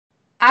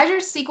Azure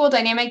SQL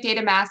Dynamic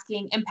Data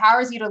Masking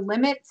empowers you to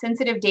limit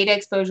sensitive data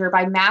exposure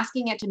by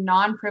masking it to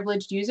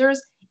non-privileged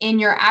users in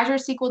your Azure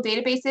SQL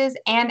databases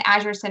and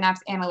Azure Synapse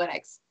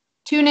Analytics.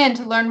 Tune in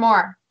to learn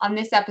more on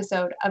this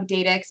episode of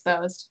Data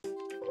Exposed.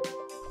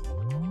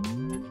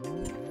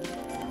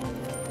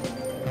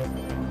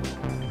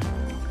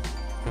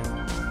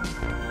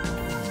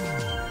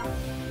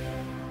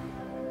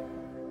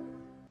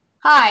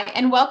 Hi,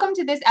 and welcome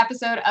to this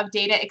episode of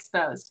Data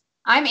Exposed.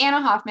 I'm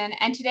Anna Hoffman,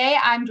 and today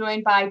I'm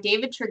joined by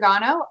David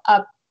Trigano,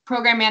 a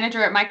program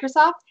manager at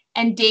Microsoft,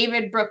 and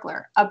David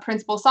Brookler, a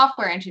principal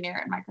software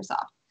engineer at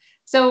Microsoft.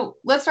 So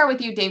let's start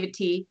with you, David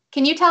T.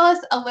 Can you tell us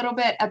a little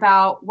bit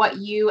about what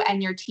you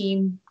and your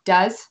team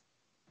does?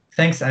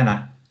 Thanks,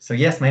 Anna. So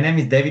yes, my name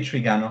is David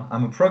Trigano.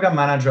 I'm a program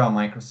manager at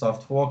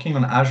Microsoft working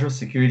on Azure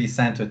Security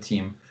Center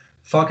team,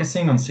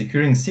 focusing on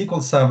securing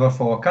SQL Server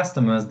for our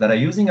customers that are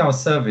using our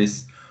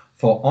service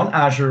for on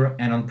Azure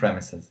and on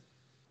premises.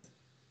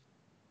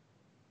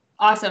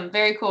 Awesome,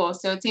 very cool.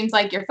 So it seems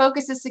like your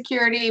focus is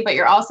security, but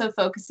you're also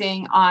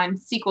focusing on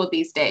SQL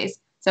these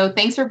days. So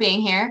thanks for being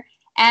here.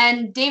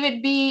 And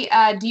David B.,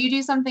 do you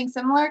do something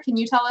similar? Can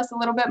you tell us a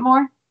little bit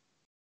more?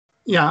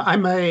 Yeah,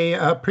 I'm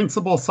a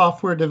principal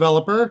software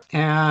developer,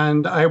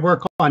 and I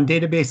work on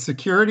database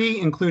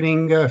security,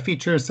 including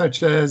features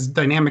such as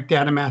dynamic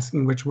data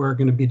masking, which we're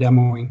going to be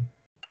demoing.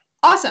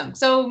 Awesome.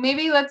 So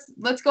maybe let's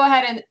go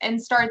ahead and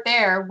start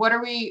there. What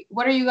are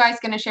you guys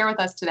going to share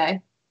with us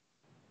today?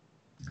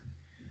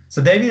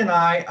 So David and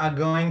I are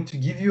going to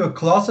give you a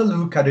closer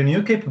look at a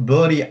new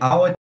capability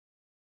our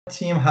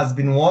team has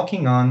been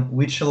working on,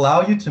 which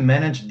allow you to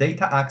manage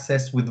data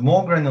access with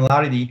more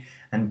granularity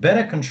and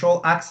better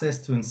control access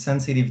to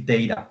insensitive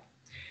data.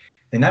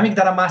 Dynamic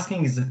data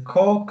masking is a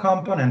core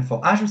component for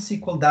Azure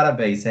SQL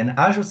Database and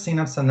Azure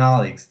Synapse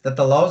Analytics that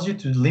allows you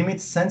to limit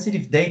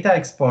sensitive data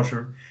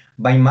exposure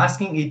by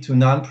masking it to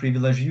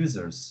non-privileged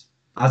users.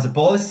 As a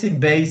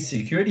policy-based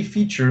security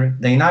feature,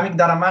 dynamic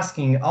data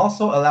masking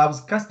also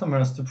allows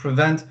customers to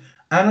prevent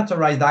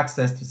unauthorized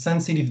access to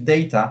sensitive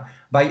data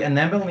by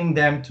enabling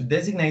them to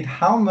designate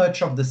how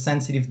much of the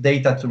sensitive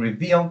data to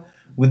reveal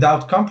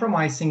without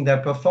compromising their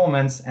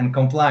performance and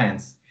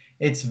compliance.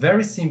 It's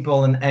very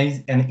simple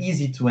and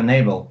easy to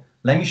enable.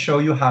 Let me show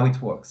you how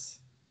it works.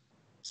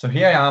 So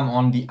here I am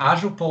on the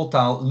Azure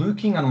Portal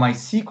looking at my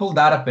SQL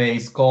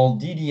database called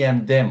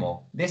DDM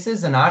Demo. This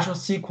is an Azure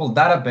SQL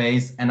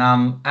database, and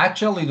I'm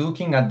actually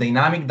looking at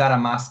dynamic data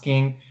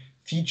masking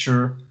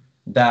feature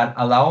that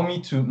allow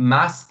me to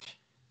mask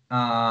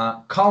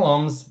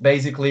columns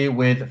basically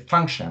with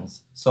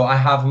functions. So I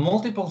have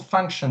multiple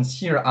functions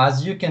here,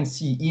 as you can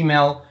see: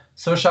 email,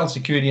 social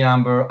security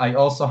number. I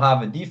also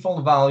have a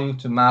default value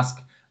to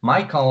mask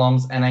my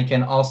columns, and I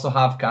can also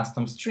have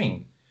custom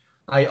string.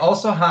 I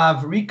also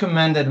have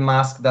recommended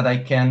mask that I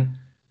can,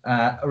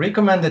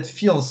 recommended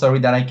field,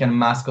 that I can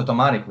mask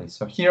automatically.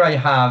 So here I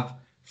have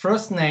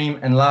first name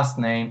and last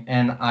name,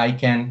 and I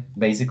can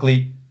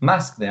basically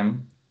mask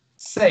them,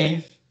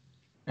 save,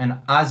 and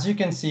as you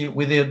can see,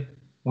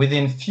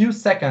 within few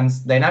seconds,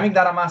 dynamic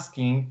data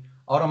masking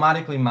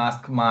automatically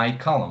masks my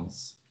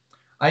columns.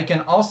 I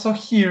can also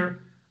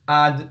here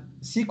add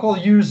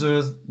SQL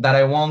users that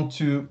I want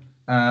to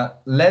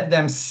let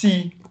them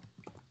see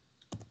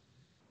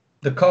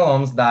the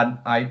columns that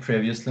I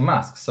previously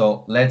masked.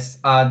 So let's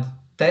add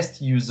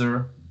test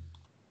user.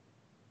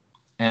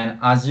 And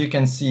as you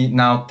can see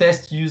now,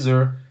 test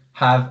user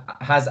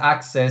has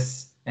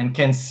access and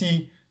can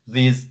see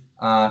these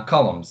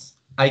columns.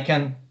 I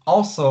can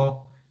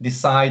also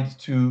decide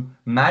to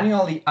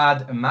manually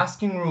add a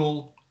masking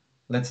rule.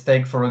 Let's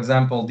take, for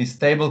example, this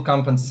table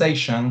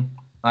compensation.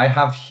 I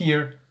have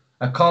here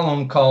a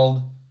column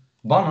called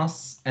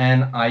bonus,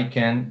 and I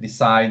can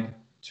decide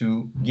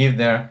to give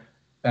there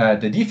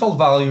the default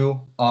value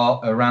or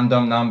a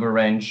random number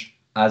range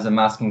as a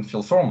masking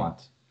field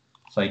format.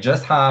 So I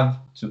just have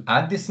to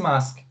add this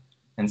mask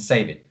and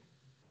save it.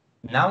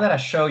 Now that I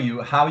show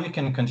you how you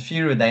can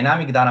configure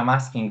dynamic data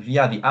masking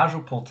via the Azure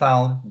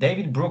Portal,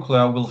 David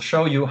Brookler will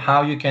show you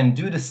how you can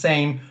do the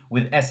same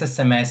with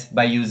SSMS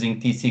by using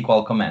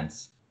T-SQL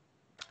commands.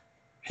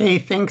 Hey,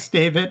 thanks,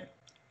 David.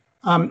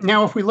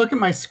 Now, if we look at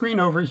my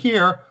screen over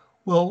here,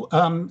 we'll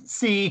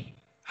see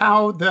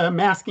how the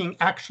masking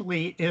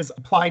actually is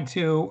applied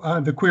to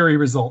the query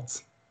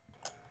results.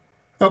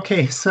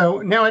 Okay,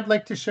 so now I'd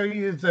like to show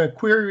you the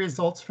query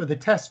results for the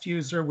test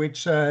user,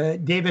 which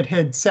David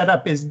had set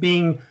up as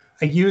being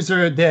a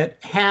user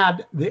that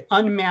had the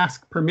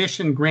unmasked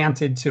permission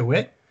granted to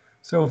it.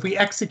 So if we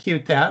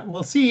execute that,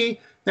 we'll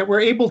see that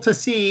we're able to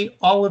see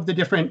all of the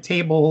different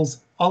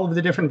tables, all of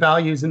the different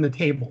values in the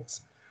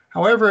tables.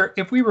 However,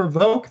 if we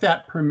revoke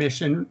that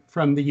permission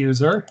from the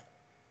user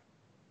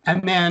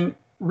and then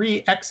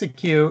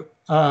re-execute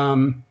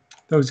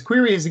those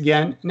queries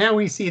again, now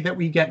we see that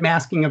we get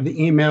masking of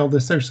the email, the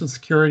social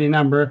security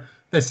number,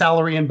 the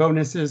salary and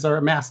bonuses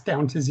are masked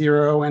down to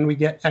 0, and we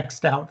get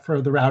X'd out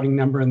for the routing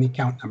number and the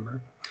account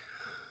number.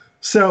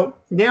 So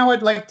now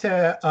I'd like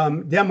to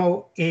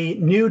demo a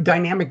new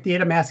dynamic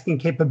data masking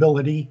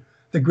capability,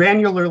 the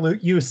granular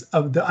use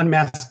of the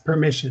unmasked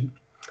permission.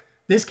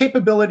 This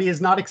capability is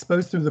not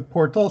exposed through the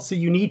portal, so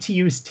you need to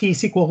use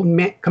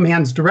T-SQL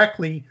commands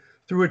directly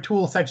through a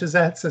tool such as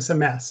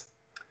SSMS.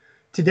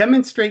 To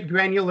demonstrate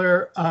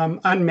Granular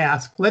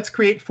unmask, let's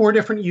create 4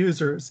 different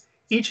users,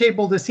 each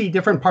able to see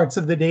different parts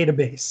of the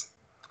database.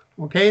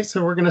 Okay,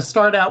 so we're going to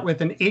start out with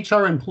an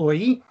HR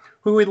employee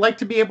who would like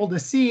to be able to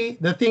see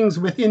the things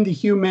within the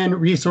human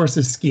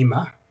resources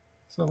schema.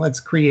 So let's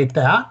create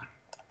that.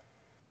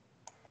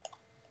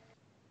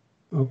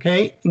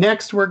 Okay,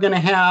 next we're going to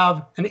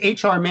have an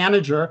HR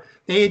manager.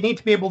 They need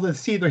to be able to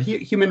see the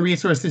human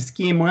resources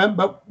schema,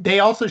 but they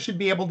also should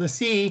be able to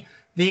see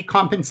the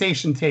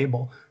compensation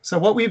table. So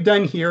what we've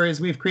done here is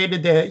we've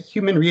created the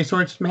human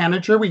resource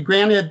manager. We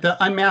granted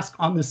the unmask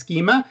on the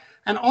schema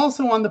and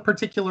also on the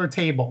particular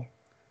table.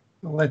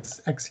 So let's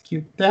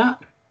execute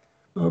that.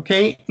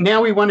 Okay,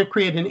 now we want to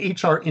create an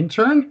HR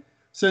intern.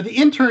 So the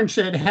intern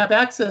should have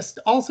access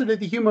also to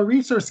the human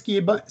resource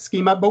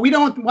schema, but we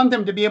don't want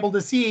them to be able to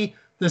see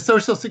the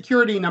social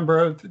security number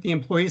of the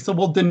employee, so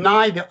we'll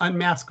deny the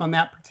unmask on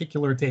that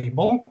particular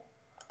table,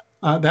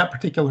 that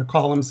particular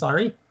column,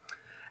 sorry.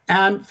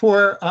 And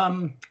for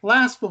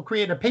last, we'll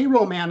create a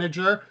payroll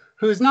manager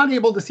who is not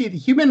able to see the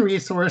human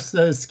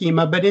resources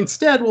schema, but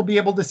instead will be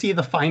able to see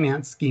the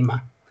finance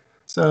schema.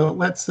 So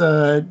let's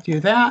do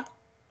that.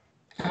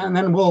 And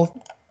then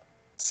we'll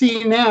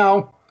see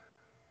now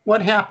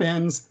what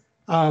happens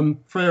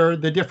for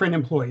the different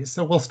employees.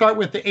 So we'll start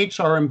with the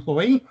HR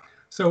employee.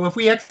 So if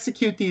we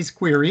execute these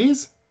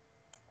queries,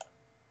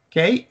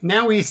 okay,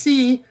 now we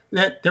see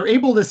that they're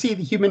able to see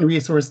the human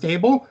resource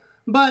table,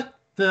 but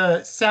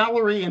the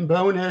salary and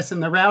bonus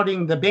and the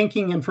routing, the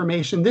banking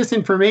information, this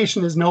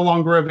information is no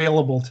longer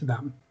available to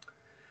them.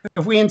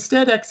 If we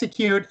instead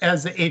execute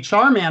as the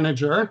HR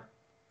manager,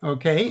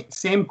 okay,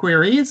 same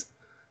queries,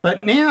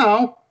 but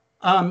now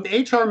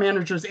the HR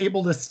manager is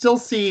able to still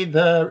see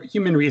the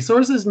human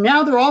resources.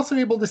 Now they're also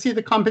able to see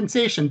the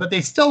compensation, but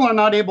they still are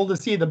not able to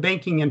see the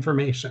banking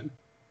information.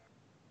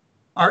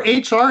 Our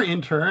HR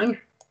intern,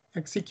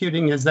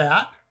 executing as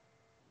that,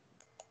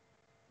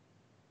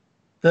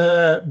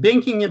 the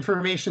banking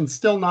information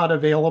still not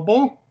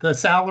available. The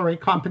salary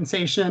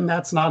compensation,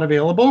 that's not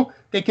available.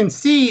 They can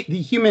see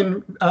the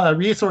human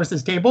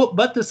resources table,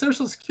 but the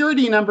social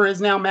security number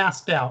is now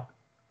masked out.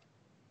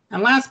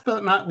 And last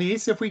but not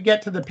least, if we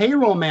get to the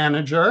payroll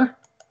manager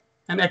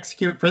and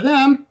execute for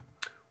them,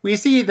 we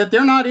see that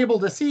they're not able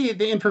to see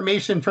the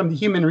information from the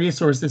human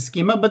resources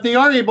schema, but they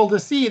are able to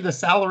see the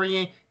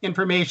salary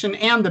information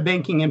and the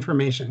banking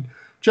information.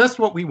 Just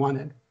what we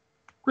wanted.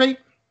 Great.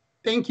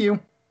 Thank you.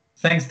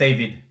 Thanks,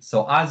 David.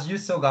 So as you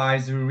saw,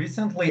 guys, we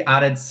recently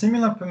added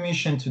similar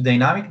permission to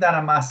dynamic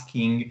data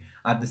masking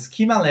at the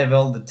schema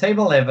level, the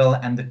table level,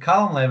 and the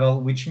column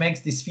level, which makes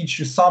this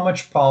feature so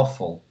much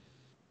powerful.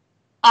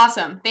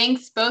 Awesome.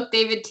 Thanks, both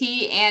David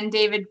T. and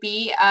David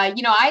B. I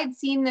had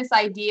seen this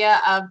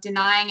idea of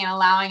denying and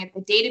allowing at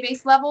the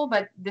database level,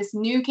 but this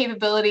new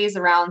capabilities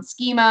around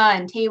schema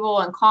and table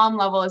and column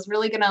level is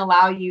really going to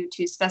allow you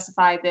to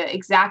specify the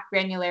exact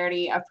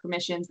granularity of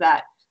permissions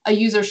that a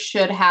user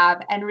should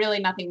have, and really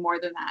nothing more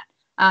than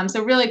that.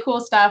 So really cool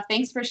stuff.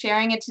 Thanks for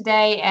sharing it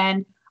today.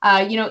 And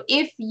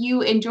if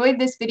you enjoyed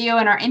this video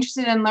and are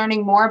interested in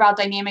learning more about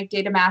dynamic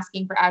data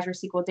masking for Azure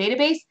SQL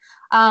Database,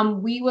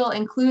 we will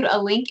include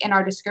a link in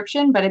our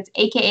description, but it's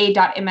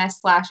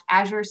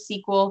aka.ms/Azure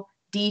SQL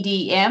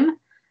DDM.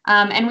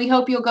 And we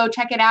hope you'll go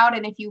check it out.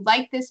 And if you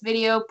like this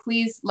video,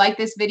 please like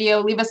this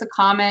video, leave us a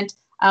comment,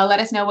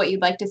 let us know what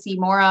you'd like to see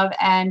more of,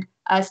 and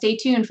stay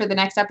tuned for the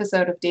next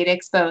episode of Data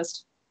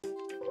Exposed.